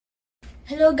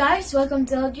Hello guys, welcome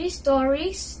to LG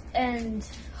Stories and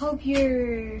hope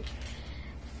you're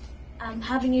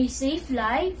having a safe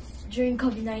life during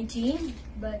COVID-19.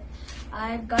 But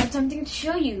I've got something to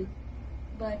show you.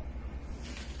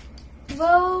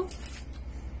 Well,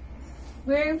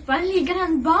 we're finally gonna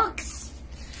unbox.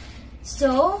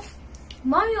 So,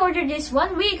 mommy ordered this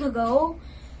 1 week ago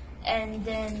and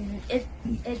then it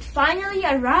finally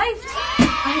arrived.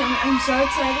 I'm so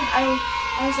excited.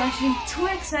 I was actually too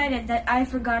excited that I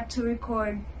forgot to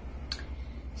record.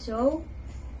 So,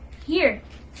 here.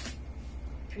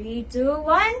 3, 2,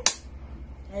 1.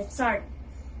 Let's start.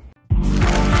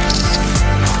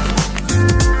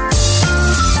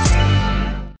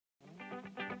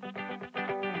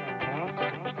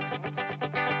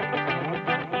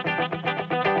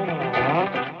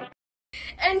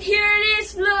 And here it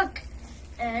is, look!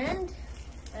 And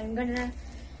I'm gonna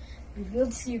reveal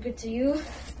the secret to you.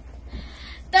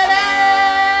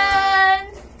 Ta-da!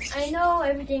 I know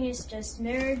everything is just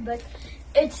mirrored, but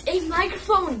it's a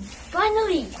microphone!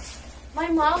 Finally! My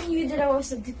mom knew that I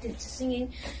was addicted to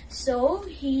singing, so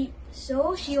she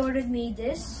ordered me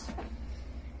this,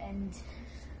 and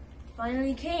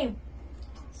finally came.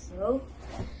 So,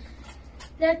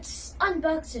 let's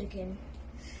unbox it again.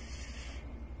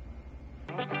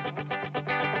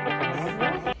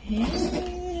 Here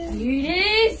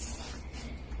it is!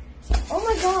 Oh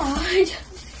my god!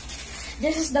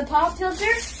 This is the pop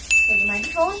filter for the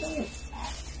microphone.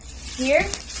 Here.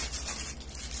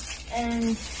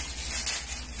 And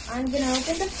I'm gonna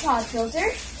open the pop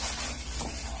filter.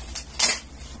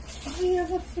 Oh, you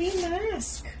have a free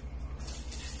mask.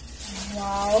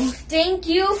 Wow. Thank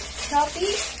you,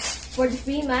 Shopee, for the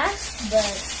free mask, but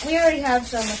we already have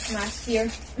so much mask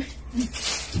here.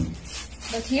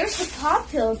 But here's the pop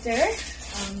filter.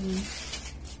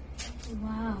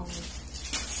 Wow.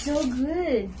 So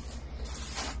good.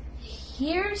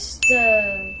 Here's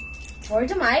for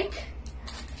the mic,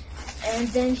 and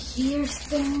then here's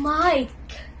the mic.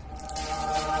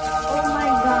 Oh my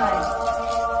god.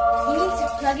 You need to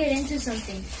plug it into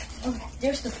something. Oh,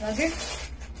 there's the plugger.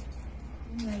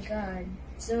 Oh my god.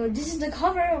 So this is the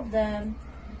cover of the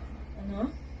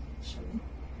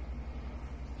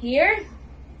here.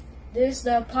 This is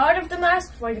the part of the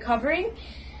mask for the covering,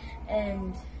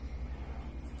 and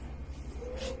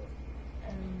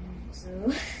so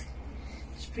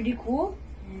it's pretty cool.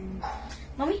 And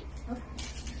mommy,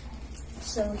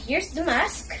 so here's the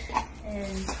mask,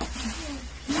 and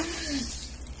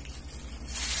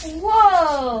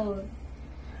whoa!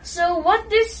 So what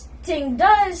this thing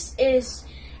does is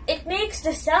it makes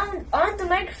the sound on the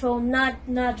microphone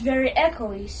not very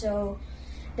echoey. So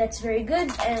that's very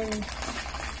good. And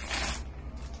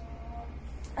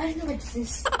I don't know what's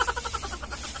this.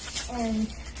 And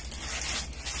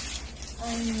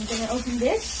I'm gonna open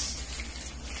this.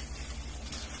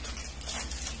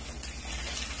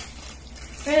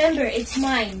 Remember, it's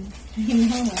mine. You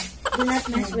know. Do not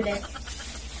mess with it.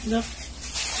 Look.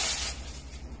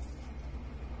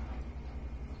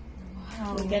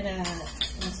 Wow. We're gonna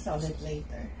install it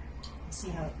later. See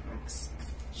how it works.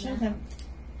 Show them.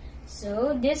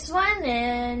 So this one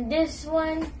and this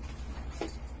one.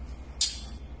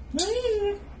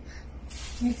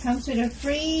 It comes with a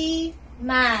free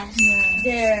Mask.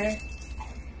 There.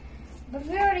 But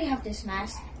we already have this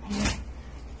mask. Yeah.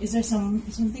 Is there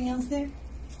something else there?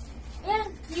 Yeah,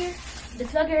 here. The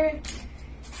plugger.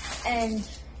 And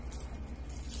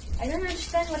I don't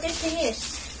understand what this thing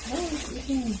is. Oh, we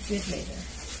can do it later.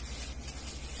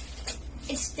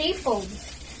 It's stapled.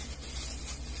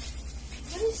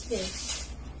 What is this?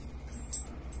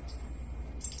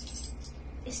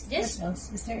 Is this What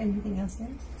else? Is there anything else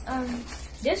there?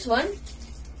 this one?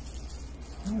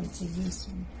 Oh, it's a used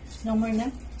one. No more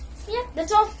now? Yeah,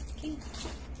 that's all. Okay.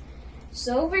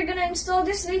 So we're gonna install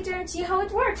this later and see how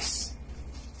it works.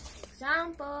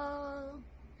 Example.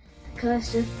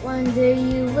 'Cause if one day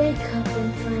you wake up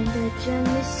and find that you're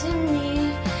missing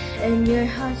me, and your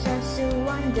heart starts to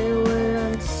wonder where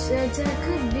else that I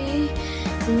could be,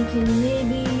 thinking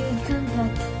maybe you'd come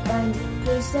back to find a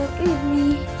place that with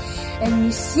me, and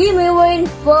you see me waiting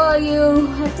for you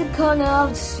at the corner of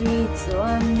the street, so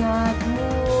I'm not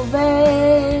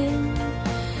moving.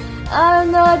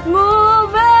 I'm not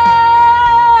moving.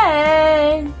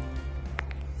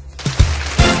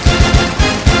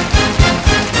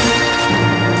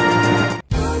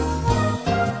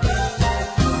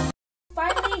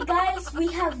 Finally, guys, we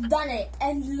have done it,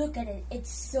 and look at it. It's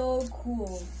so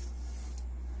cool.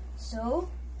 So,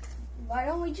 why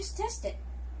don't we just test it?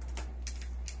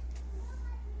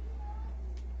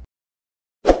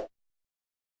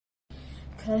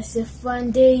 'Cause if one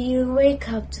day you wake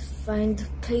up to find the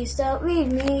place that we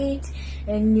meet,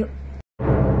 and you.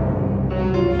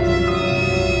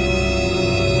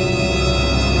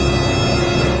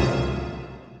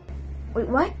 Wait,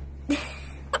 what?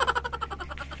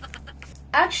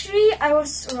 Actually, I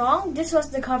was wrong. This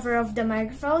was the cover of the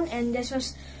microphone, and this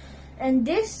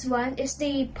one is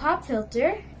the pop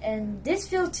filter, and this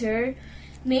filter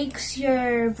makes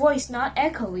your voice not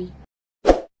echoey.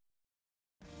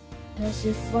 Cause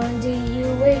if one day you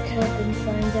wake up and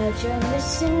find out you're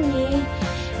missing me,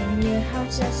 and your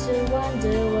heart starts to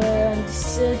wonder where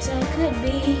uncertain could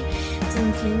be,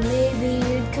 thinking maybe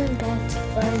you'd come back to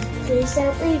find the place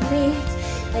that we meet,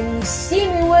 and you see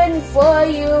me waiting for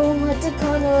you at the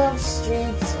corner of the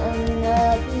street. I'm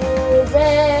not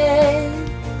moving.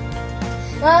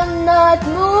 I'm not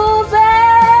moving.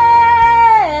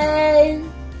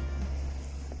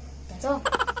 That's all.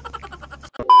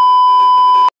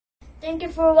 Thank you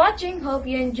for watching. Hope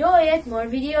you enjoy it. More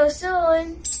videos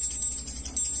soon.